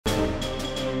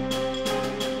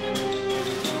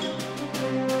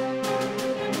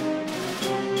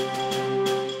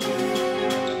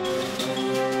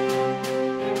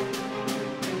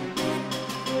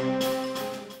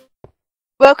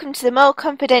Welcome to the Mole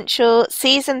Confidential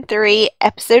Season 3,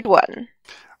 Episode 1.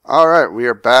 All right, we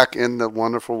are back in the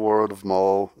wonderful world of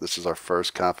Mole. This is our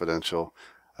first confidential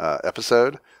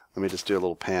episode. Let me just do a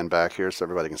little pan back here so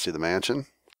everybody can see the mansion.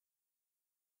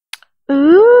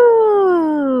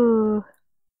 Ooh!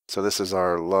 So this is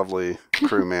our lovely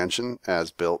crew mansion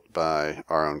as built by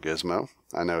our own Gizmo.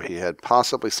 I know he had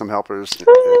possibly some helpers.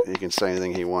 He can say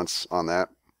anything he wants on that.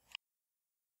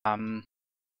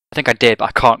 I think I did, but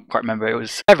I can't quite remember. It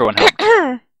was everyone helped.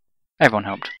 Everyone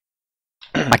helped.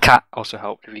 My cat also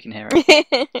helped, if you can hear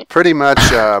it. Pretty much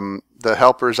the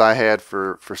helpers I had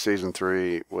for Season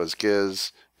 3 was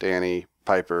Giz, Danny,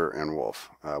 Piper, and Wolf.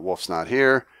 Wolf's not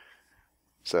here,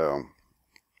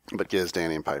 but Giz,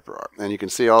 Danny, and Piper are. And you can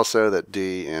see also that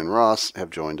Dee and Ross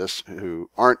have joined us, who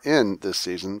aren't in this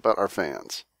season, but are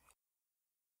fans.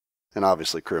 And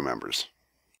obviously crew members.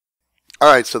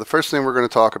 Alright, so the first thing we're going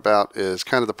to talk about is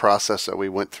kind of the process that we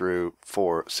went through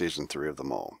for Season 3 of The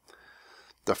Mole.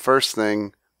 The first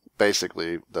thing,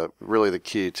 basically, really the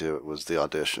key to it was the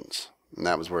auditions. And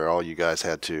that was where all you guys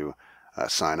had to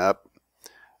sign up.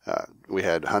 We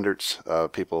had hundreds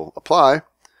of people apply,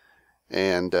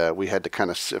 and we had to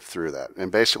kind of sift through that.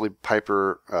 And basically,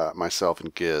 Piper, myself,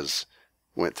 and Giz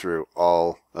went through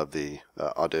all of the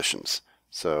auditions.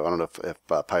 So I don't know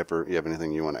if Piper, you have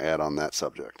anything you want to add on that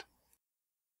subject?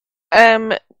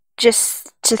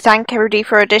 Just to thank everybody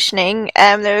for auditioning.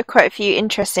 There were quite a few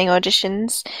interesting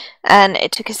auditions, and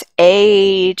it took us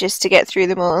ages to get through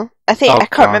them all. I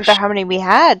can't remember how many we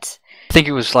had. I think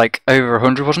it was like over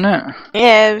 100, wasn't it?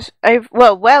 Yeah, it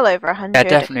was well over 100. Yeah,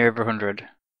 definitely over 100.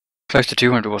 Close to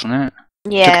 200, wasn't it?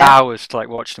 Yeah. It took hours to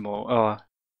watch them all. Oh,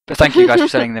 but thank you guys for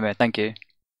sending them in. Thank you.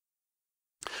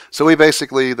 So we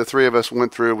basically, the three of us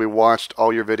went through, we watched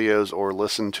all your videos or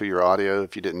listened to your audio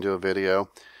if you didn't do a video.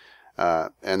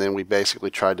 And then we basically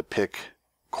tried to pick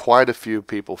quite a few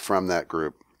people from that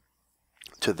group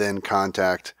to then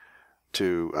contact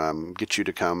to get you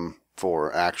to come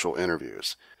for actual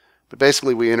interviews. But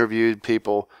basically we interviewed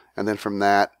people, and then from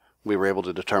that we were able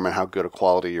to determine how good a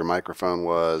quality your microphone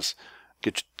was,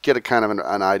 get a kind of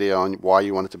an idea on why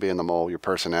you wanted to be in the Mole, your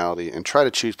personality, and try to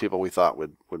choose people we thought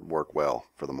would work well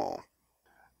for the Mole.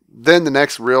 Then the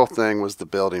next real thing was the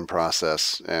building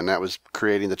process, and that was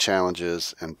creating the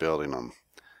challenges and building them.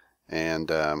 And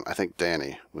I think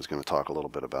Danny was going to talk a little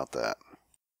bit about that.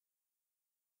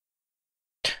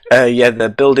 Yeah, the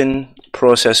building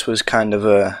process was kind of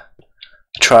a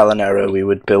trial and error. We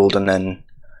would build and then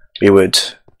we would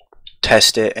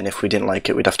test it, and if we didn't like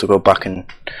it, we'd have to go back and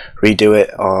redo it,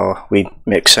 or we'd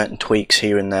make certain tweaks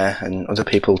here and there, and other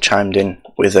people chimed in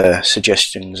with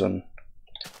suggestions on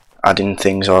adding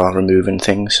things or removing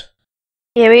things.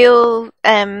 Yeah, we all,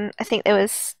 I think there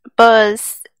was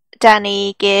Buzz,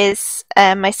 Danny, Giz,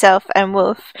 myself, and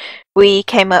Wolf. We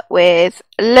came up with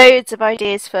loads of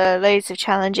ideas for loads of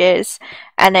challenges,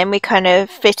 and then we kind of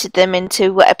fitted them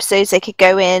into what episodes they could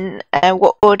go in,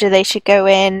 what order they should go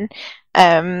in,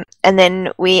 and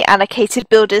then we allocated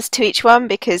builders to each one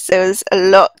because there was a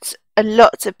lot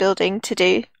of building to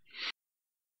do.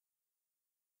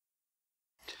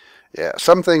 Yeah,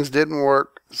 some things didn't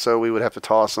work, so we would have to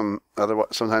toss them. Otherwise,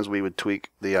 sometimes we would tweak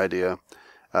the idea.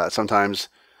 Sometimes,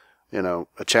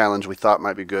 a challenge we thought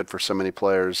might be good for so many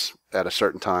players at a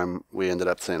certain time, we ended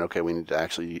up saying, okay, we need to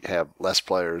actually have less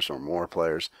players or more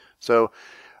players. So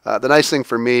the nice thing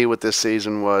for me with this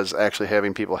season was actually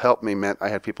having people help me meant I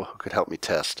had people who could help me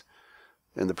test.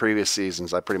 In the previous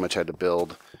seasons, I pretty much had to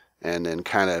build and then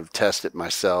kind of test it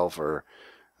myself, or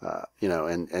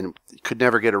and could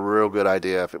never get a real good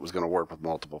idea if it was going to work with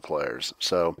multiple players.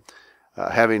 So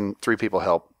having three people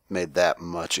help made that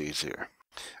much easier.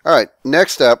 All right,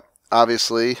 next up,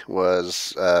 obviously,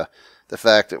 was the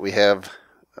fact that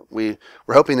we're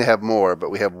hoping to have more, but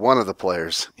we have one of the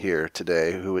players here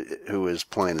today who is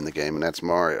playing in the game, and that's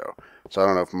Mario. So I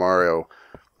don't know if Mario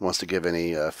wants to give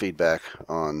any feedback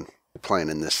on playing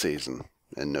in this season,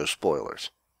 and no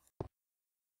spoilers.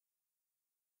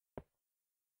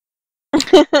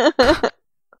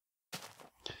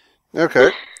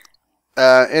 Okay.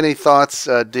 Any thoughts,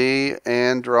 Dee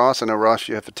and Ross? I know, Ross,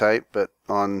 you have to type, but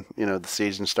on the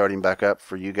season starting back up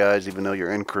for you guys, even though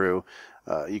you're in crew,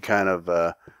 you kind of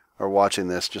are watching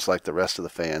this just like the rest of the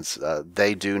fans.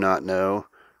 They do not know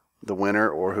the winner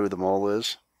or who the Mole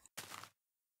is.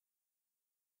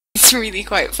 It's really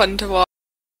quite fun to watch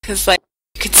because you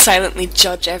could silently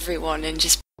judge everyone and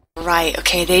just right,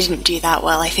 okay, they didn't do that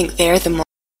well. I think they're the Mole.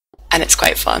 And it's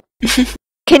quite fun.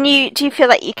 Do you feel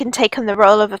like you can take on the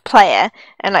role of a player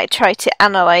and try to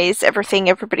analyse everything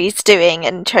everybody's doing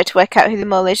and try to work out who the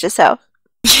Mole is yourself?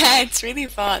 Yeah, it's really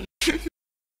fun.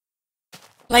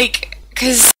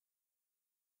 because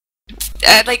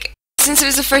like since it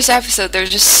was the first episode, there were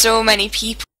just so many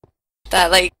people that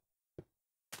like,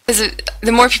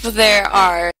 the more people there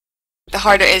are, the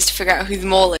harder it is to figure out who the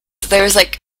mole is.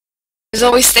 There's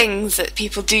always things that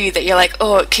people do that you're like,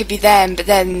 oh, it could be them, but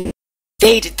then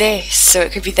they did this, so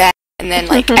it could be them. And then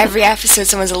like every episode,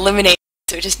 someone's eliminated,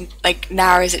 so it just like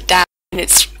narrows it down, and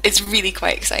it's really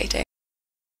quite exciting.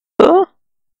 Cool.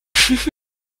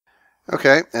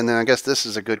 Okay, and then I guess this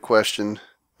is a good question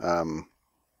to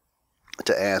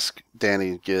ask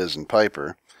Danny, Giz, and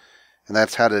Piper, and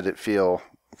that's how did it feel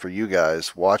for you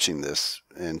guys watching this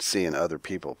and seeing other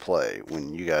people play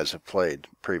when you guys have played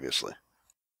previously?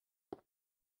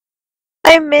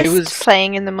 I missed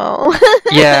playing in the mall.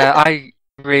 Yeah, I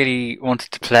really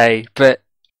wanted to play, but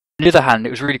on the other hand, it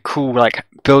was really cool, like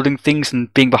building things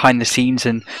and being behind the scenes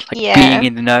and like being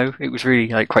in the know. It was really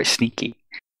like quite sneaky.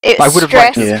 It's I would have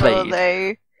liked to have stressful played.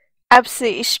 though.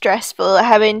 Absolutely stressful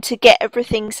having to get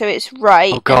everything so it's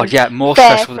right. Oh god, and yeah, more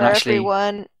fair stressful for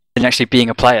everyone. than actually being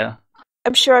a player.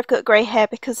 I'm sure I've got grey hair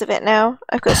because of it now.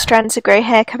 I've got strands of grey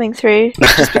hair coming through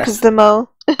just because of the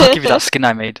mole. I'll give you that skin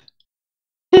I made.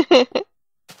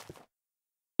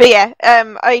 But yeah,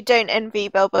 I don't envy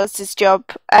Belbozz's job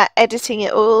at editing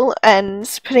it all and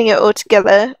putting it all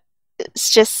together.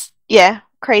 It's just, yeah,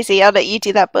 crazy. I'll let you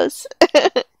do that, Buzz.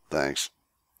 Thanks.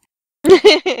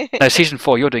 No, season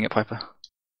 4, you're doing it, Piper.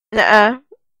 Nuh-uh.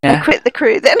 Yeah. I quit the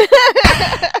crew then.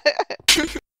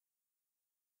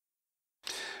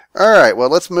 All right, well,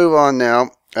 let's move on now.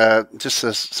 Just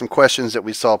some questions that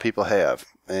we saw people have.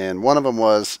 And one of them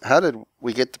was, how did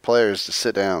we get the players to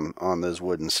sit down on those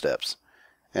wooden steps?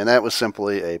 And that was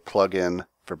simply a plug-in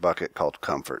for Bukkit called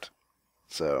Comfort.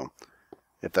 So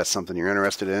if that's something you're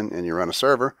interested in and you run a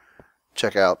server,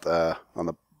 check out on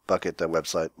the Bukkit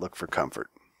website, look for Comfort.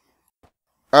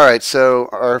 All right, so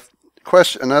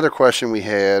another question we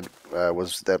had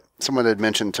was that someone had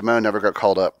mentioned Timon never got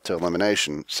called up to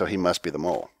elimination, so he must be the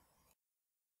mole.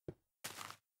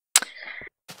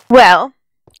 Well,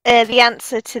 the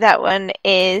answer to that one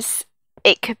is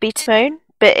it could be Timon,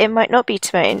 but it might not be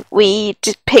Timon. We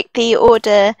picked the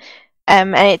order,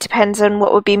 and it depends on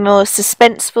what would be more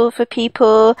suspenseful for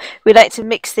people. We like to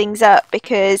mix things up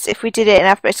because if we did it in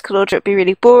alphabetical order, it'd be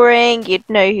really boring. You'd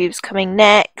know who's coming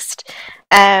next.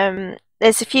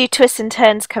 There's a few twists and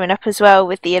turns coming up as well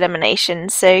with the elimination,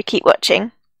 so keep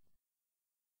watching.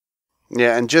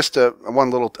 Yeah, and just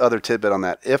one little other tidbit on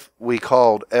that. If we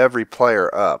called every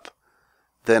player up,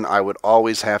 then I would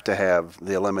always have to have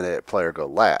the eliminated player go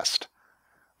last,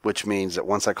 which means that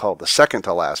once I called the second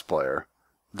to last player,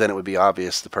 then it would be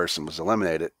obvious the person was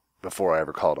eliminated before I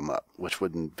ever called him up, which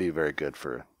wouldn't be very good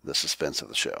for the suspense of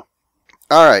the show.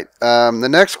 All right, the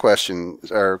next question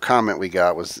or comment we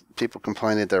got was people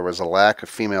complaining there was a lack of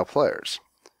female players.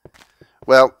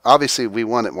 Well, obviously we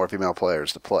wanted more female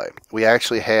players to play. We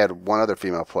actually had one other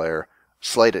female player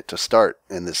slated to start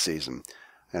in this season.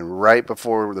 And right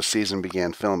before the season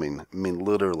began filming, I mean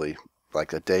literally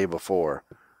like a day before,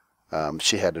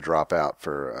 she had to drop out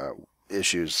for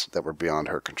issues that were beyond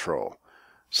her control.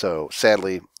 So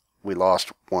sadly, we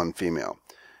lost one female.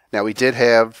 Now we did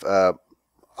have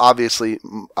obviously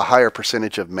a higher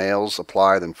percentage of males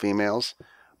apply than females,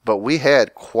 but we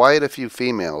had quite a few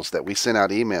females that we sent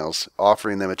out emails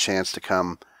offering them a chance to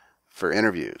come for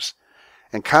interviews.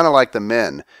 And kind of like the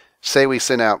men, say we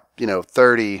sent out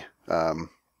 30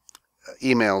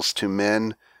 emails to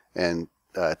men and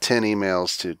 10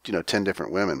 emails to 10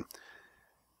 different women.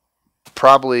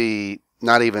 Probably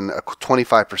not even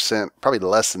 25%, probably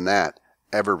less than that,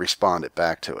 ever responded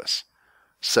back to us.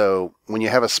 So when you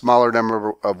have a smaller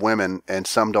number of women and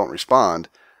some don't respond,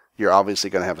 you're obviously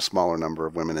going to have a smaller number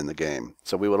of women in the game.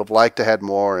 So we would have liked to have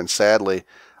more, and sadly,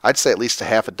 I'd say at least a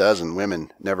half a dozen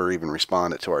women never even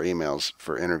responded to our emails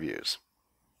for interviews.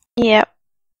 Yep.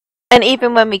 And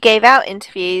even when we gave out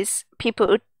interviews,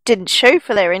 people didn't show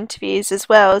for their interviews as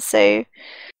well, so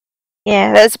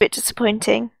yeah, that was a bit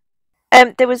disappointing.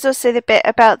 There was also the bit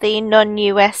about the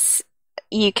non-US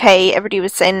UK, everybody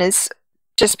was saying there's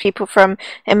just people from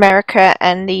America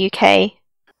and the UK.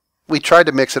 We tried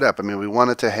to mix it up. I mean, we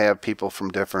wanted to have people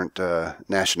from different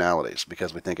nationalities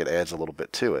because we think it adds a little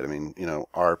bit to it. I mean,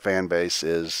 our fan base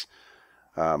is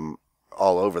all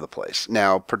over the place.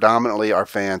 Now, predominantly our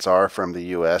fans are from the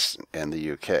US and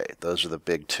the UK. Those are the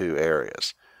big two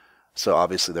areas. So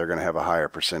obviously they're going to have a higher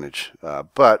percentage.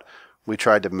 But we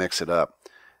tried to mix it up.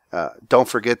 Don't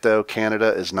forget, though,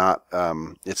 Canada is not,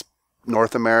 it's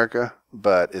North America,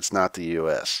 but it's not the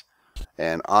US.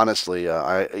 And honestly,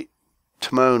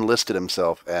 Timon listed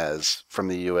himself as from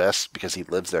the US because he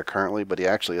lives there currently, but he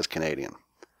actually is Canadian.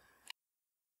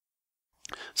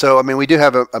 So, I mean, we do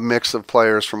have a mix of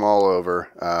players from all over.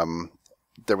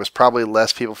 There was probably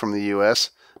less people from the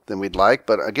U.S. than we'd like,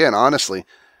 but again, honestly,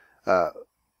 a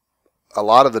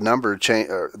lot of the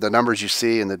numbers you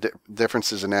see and the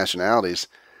differences in nationalities,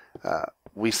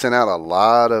 we sent out a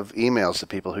lot of emails to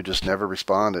people who just never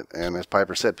responded. And as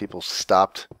Piper said, people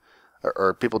stopped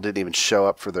or people didn't even show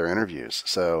up for their interviews.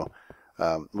 So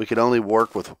we could only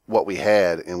work with what we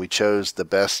had, and we chose the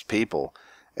best people.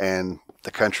 And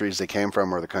the countries they came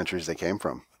from are the countries they came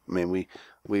from. I mean, we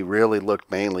really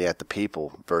looked mainly at the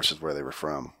people versus where they were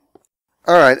from.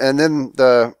 All right, and then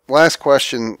the last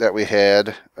question that we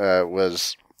had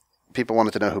was people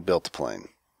wanted to know who built the plane.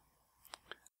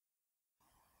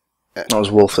 It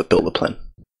was Wolf that built the plane.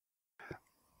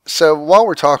 So while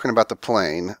we're talking about the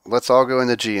plane, let's all go in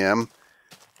the GM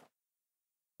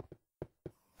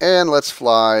and let's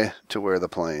fly to where the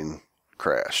plane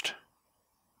crashed.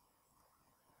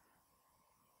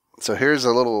 So here's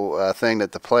a little thing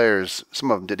that the players, some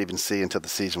of them didn't even see until the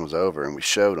season was over, and we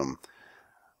showed them.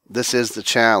 This is the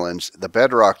challenge. The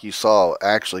bedrock you saw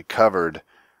actually covered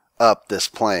up this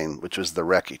plane, which was the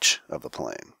wreckage of the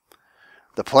plane.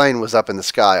 The plane was up in the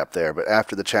sky up there, but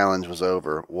after the challenge was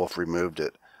over, Wolf removed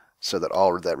it so that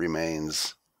all that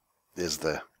remains is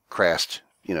the crashed,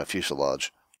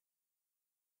 fuselage.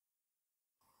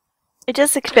 It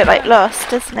does look a bit like Lost,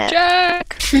 doesn't it?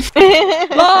 Jack!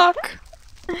 Lock!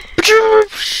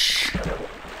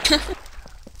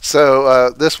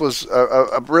 So this was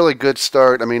a really good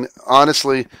start. I mean,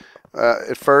 honestly,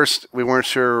 at first we weren't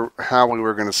sure how we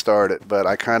were going to start it, but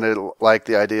I kind of liked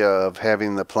the idea of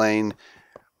having the plane,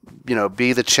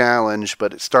 be the challenge.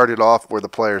 But it started off where the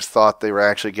players thought they were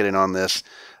actually getting on this,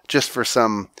 just for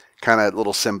some kind of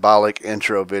little symbolic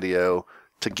intro video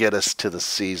to get us to the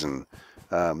season.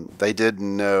 They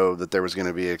didn't know that there was going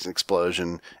to be an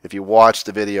explosion. If you watch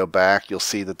the video back, you'll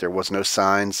see that there was no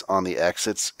signs on the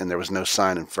exits and there was no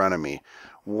sign in front of me.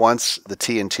 Once the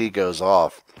TNT goes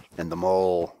off and the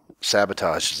mole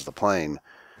sabotages the plane,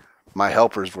 my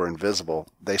helpers were invisible.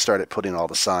 They started putting all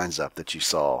the signs up that you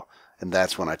saw. And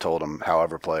that's when I told them,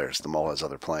 however, players, the mole has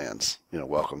other plans.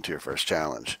 Welcome to your first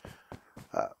challenge.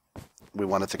 We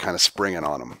wanted to kind of spring it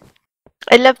on them.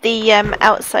 I love the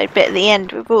outside bit at the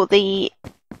end with all the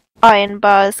iron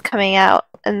bars coming out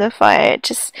and the fire. It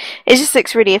just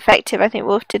looks really effective. I think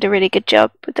Wolf did a really good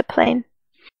job with the plane.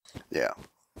 Yeah.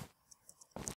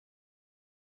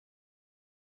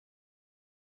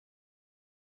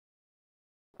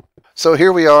 So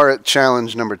here we are at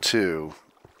challenge number 2.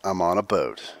 I'm on a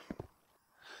boat.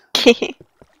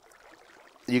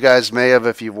 You guys may have,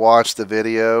 if you've watched the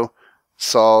video,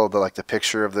 saw the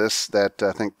picture of this that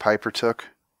I think Piper took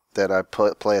that I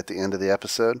play at the end of the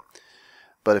episode.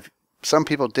 But if some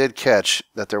people did catch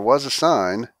that there was a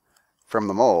sign from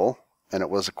the mole, and it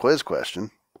was a quiz question.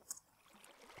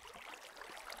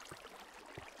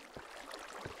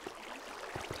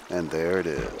 And there it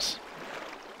is.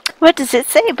 What does it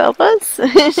say, Bubbles?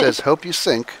 It says, "Hope you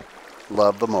sink.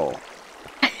 Love the mole."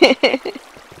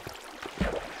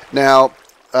 Now,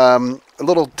 a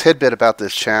little tidbit about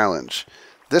this challenge.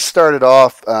 This started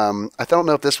off, I don't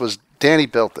know if this was, Danny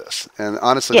built this. And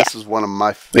honestly, This is one of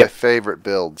my favorite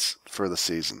builds for the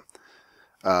season.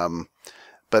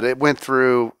 But it went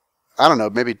through, I don't know,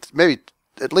 maybe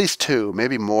at least 2,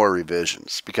 maybe more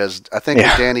revisions. Because I think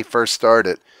when Danny first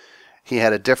started, he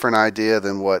had a different idea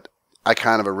than what I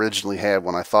kind of originally had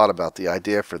when I thought about the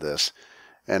idea for this.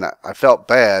 And I felt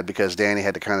bad because Danny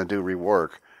had to kind of do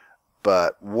rework.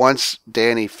 But once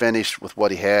Danny finished with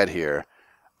what he had here,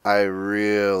 I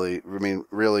really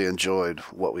enjoyed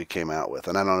what we came out with.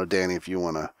 And I don't know, Danny, if you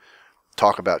want to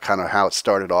talk about kind of how it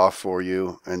started off for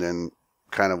you, and then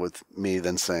kind of with me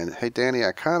then saying, "Hey, Danny,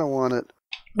 I kind of want it."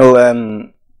 Well,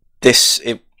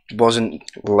 it wasn't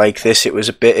like this. It was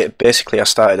basically, I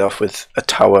started off with a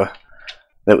tower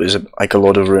that was like a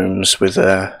lot of rooms with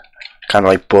a kind of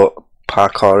like boat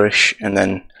parkour-ish, and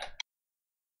then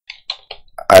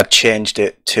I changed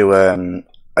it to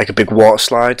like a big water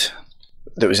slide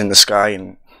that was in the sky,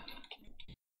 and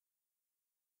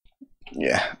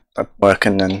that worked.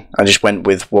 And then I just went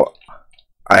with what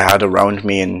I had around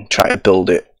me and tried to build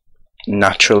it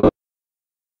naturally,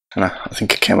 and I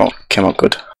think it came out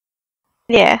good.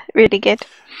 Yeah, really good.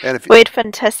 And we had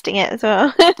fun testing it as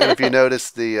well. And if you notice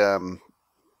the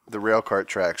railcart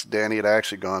tracks, Danny had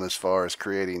actually gone as far as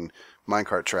creating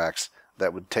minecart tracks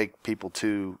that would take people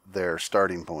to their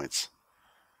starting points.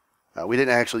 We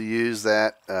didn't actually use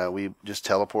that. We just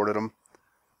teleported them,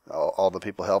 all the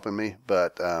people helping me.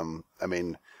 But,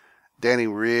 Danny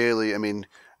really,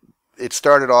 it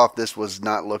started off, this was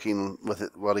not looking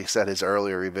with what he said, his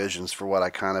earlier revisions for what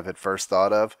I kind of had first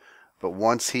thought of. But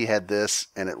once he had this,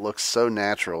 and it looks so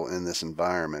natural in this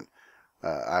environment,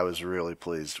 I was really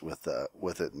pleased with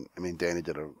it. I mean, Danny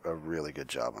did a really good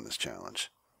job on this challenge.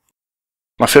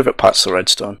 My favourite part's the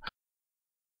redstone.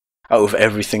 Out of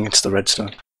everything, it's the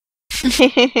redstone.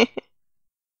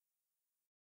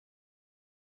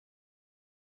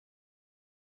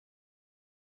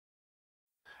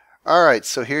 Alright,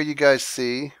 so here you guys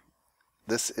see,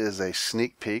 this is a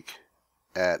sneak peek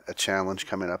at a challenge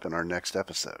coming up in our next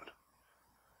episode.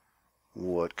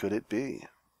 What could it be?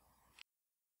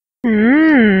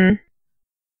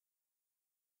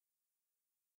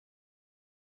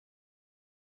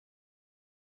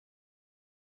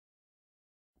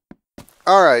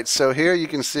 Alright, so here you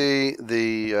can see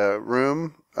the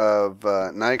room of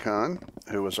Nikon,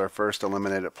 who was our first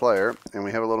eliminated player, and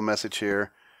we have a little message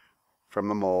here from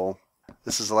the mole.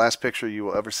 This is the last picture you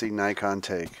will ever see Nikon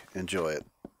take. Enjoy it.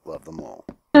 Love the mole.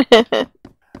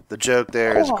 The joke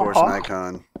there is, of course,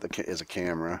 Nikon is a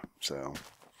camera, so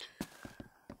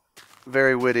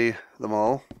very witty, the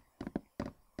mole.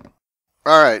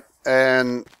 Alright,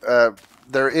 and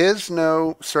there is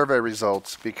no survey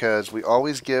results because we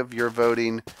always give your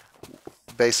voting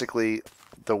basically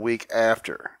the week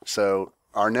after. So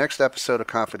our next episode of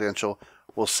Confidential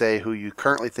will say who you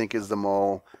currently think is the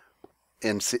mole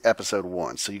in episode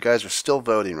 1. So you guys are still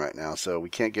voting right now, so we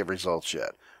can't give results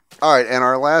yet. Alright, and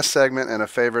our last segment, and a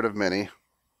favorite of many.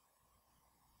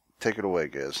 Take it away,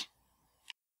 Giz.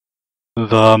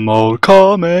 The mole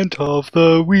comment of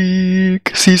the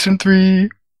week, season 3.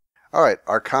 Alright,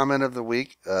 our comment of the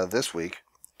week, this week,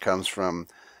 comes from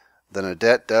the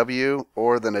Nadette W,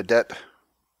 or the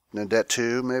Nadette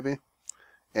 2, maybe.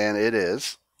 And it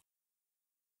is...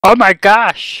 Oh my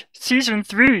gosh! Season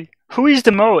 3! Who is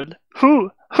the mole?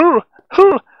 Who?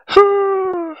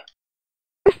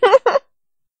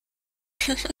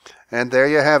 And there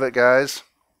you have it, guys.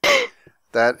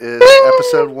 That is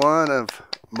episode 1 of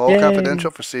Mole Confidential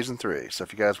for season 3. So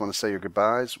if you guys want to say your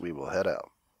goodbyes, we will head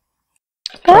out.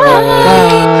 Bye.